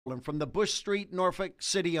from the Bush Street, Norfolk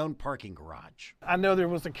city-owned parking garage. I know there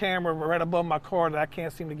was a camera right above my car that I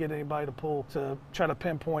can't seem to get anybody to pull to try to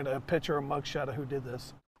pinpoint a picture or mugshot of who did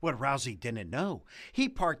this. What Rousey didn't know, he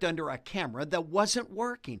parked under a camera that wasn't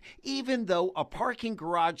working, even though a parking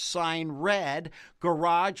garage sign read,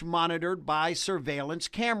 "Garage monitored by surveillance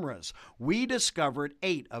cameras." We discovered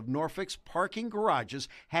 8 of Norfolk's parking garages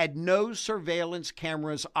had no surveillance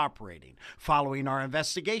cameras operating. Following our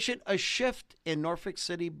investigation, a shift in Norfolk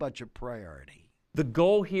City budget priority. The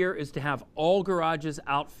goal here is to have all garages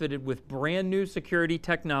outfitted with brand new security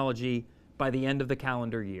technology by the end of the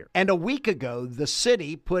calendar year. And a week ago, the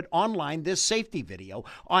city put online this safety video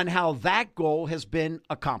on how that goal has been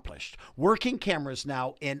accomplished. Working cameras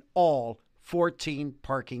now in all 14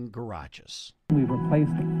 parking garages. We've replaced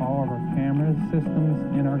all of our camera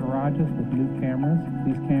systems in our garages with new cameras.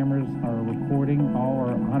 These cameras are recording, all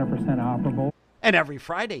are 100% operable. And every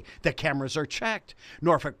Friday, the cameras are checked.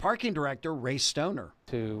 Norfolk Parking Director Ray Stoner.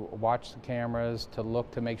 To watch the cameras, to look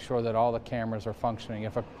to make sure that all the cameras are functioning.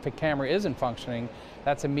 If a camera isn't functioning,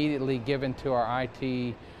 that's immediately given to our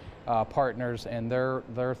IT partners and their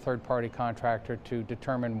third-party contractor to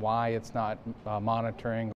determine why it's not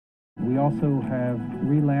monitoring. We also have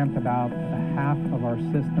relamped about half of our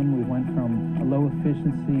system. We went from low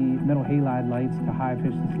efficiency middle halide lights to high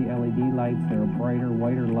efficiency LED lights. They're brighter,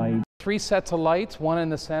 whiter light. 3 sets of lights, 1 in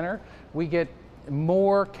the center. We get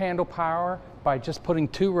more candle power by just putting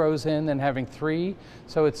 2 rows in than having 3.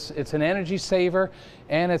 So it's an energy saver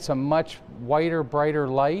and it's a much whiter, brighter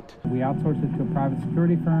light. We outsourced it to a private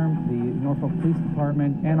security firm, the Norfolk Police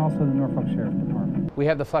Department, and also the Norfolk Sheriff Department. We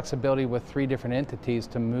have the flexibility with 3 different entities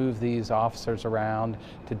to move these officers around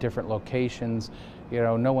to different locations. You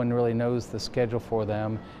know, no one really knows the schedule for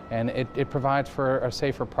them, and it provides for a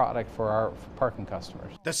safer product for our parking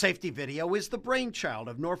customers. The safety video is the brainchild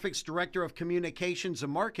of Norfolk's Director of Communications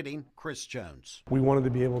and Marketing, Chris Jones. We wanted to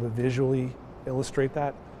be able to visually illustrate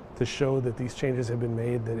that, to show that these changes have been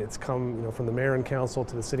made, that it's come, from the mayor and council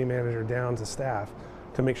to the city manager down to staff,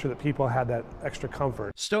 to make sure that people had that extra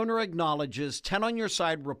comfort. Stoner acknowledges 10 on Your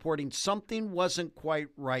Side reporting something wasn't quite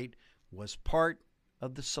right was part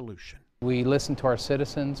of the solution. We listen to our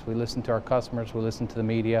citizens, we listen to our customers, we listen to the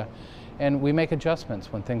media, and we make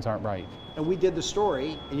adjustments when things aren't right. And we did the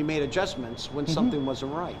story, and you made adjustments when something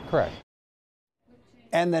wasn't right. Correct.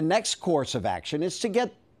 And the next course of action is to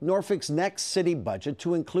get Norfolk's next city budget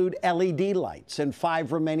to include LED lights in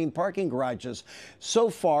 5 remaining parking garages. So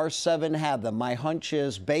far, 7 have them. My hunch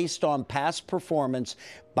is, based on past performance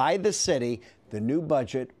by the city, the new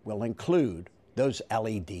budget will include those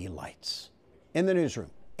LED lights. In the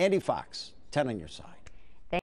newsroom, Andy Fox, 10 on Your Side.